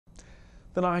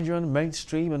The Nigerian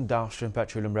Mainstream and Downstream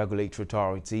Petroleum Regulatory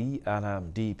Authority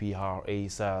 (NMDPRA)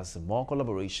 says more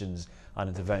collaborations and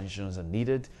interventions are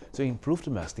needed to improve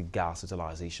domestic gas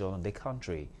utilization in the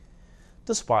country.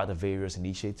 Despite the various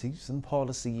initiatives and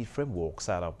policy frameworks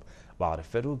set up by the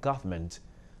federal government,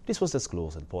 this was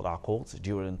disclosed in Port Harcourt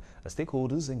during a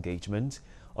stakeholders' engagement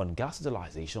on gas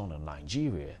utilization in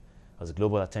Nigeria as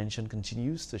global attention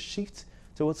continues to shift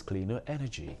towards cleaner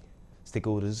energy.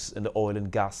 Stakeholders in the oil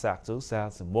and gas sector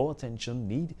said more attention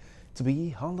need to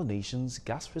be on the nation's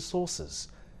gas resources.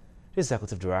 The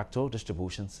Executive Director,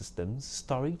 Distribution Systems,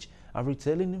 Storage and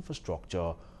Retailing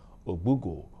Infrastructure,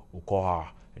 Ogbugo Okoha,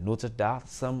 noted that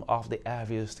some of the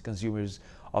heaviest consumers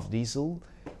of diesel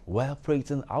were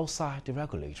operating outside the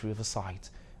regulatory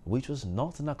oversight, which was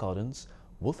not in accordance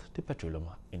with the Petroleum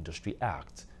Industry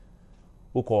Act.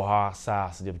 Okoha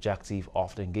says the objective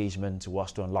of the engagement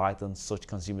was to enlighten such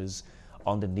consumers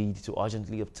on the need to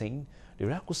urgently obtain the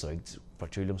requisite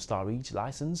petroleum storage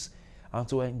license and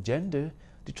to engender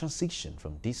the transition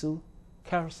from diesel,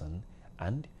 kerosene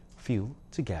and fuel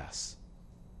to gas.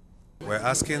 We're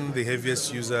asking the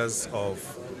heaviest users of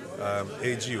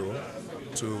AGO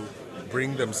to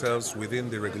bring themselves within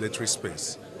the regulatory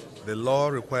space. The law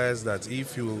requires that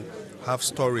if you have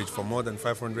storage for more than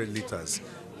 500 liters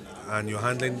and you're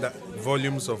handling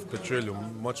volumes of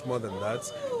petroleum much more than that,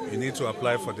 you need to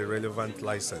apply for the relevant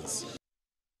license.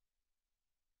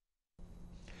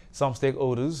 Some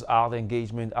stakeholders are the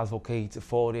engagement advocate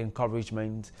for the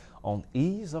encouragement on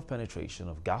ease of penetration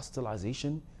of gas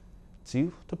utilization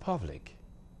to the public.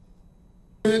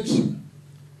 The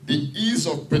ease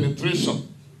of penetration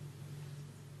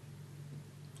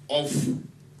of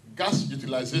gas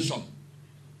utilization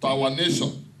to our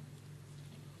nation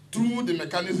through the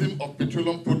mechanism of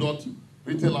Petroleum Product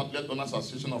Retail Outlet Owners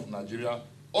Association of Nigeria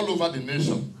all over the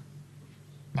nation,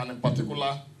 and in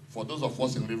particular for those of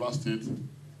us in Rivers State,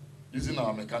 using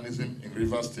our mechanism in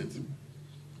Rivers State.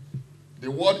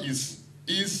 The word is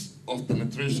ease of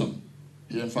penetration.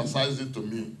 He emphasized it to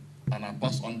me, and I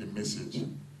pass on the message.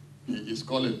 He is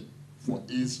calling for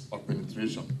ease of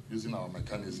penetration using our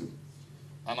mechanism.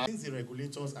 And since the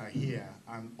regulators are here,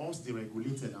 and us, the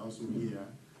regulated, are also here,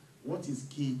 what is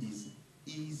key is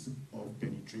ease of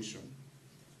penetration.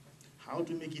 How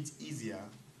to make it easier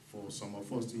for some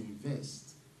of us to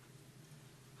invest?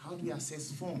 How do we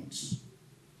access funds?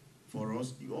 For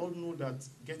us, you all know that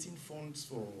getting funds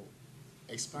for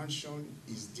expansion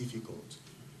is difficult.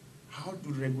 How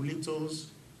do regulators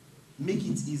make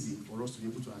it easy for us to be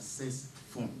able to access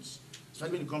funds?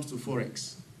 Especially when it comes to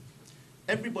Forex.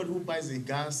 Everybody who buys a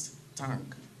gas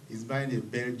tank is buying a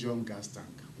Belgium gas tank.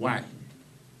 Why?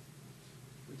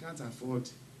 We can't afford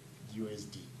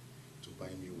USD to buy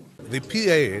new one. The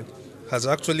PA has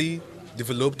actually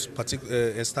developed,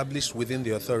 established within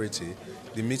the authority,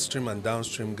 the Midstream and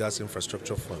Downstream Gas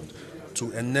Infrastructure Fund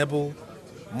to enable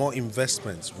more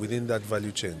investments within that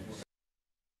value chain.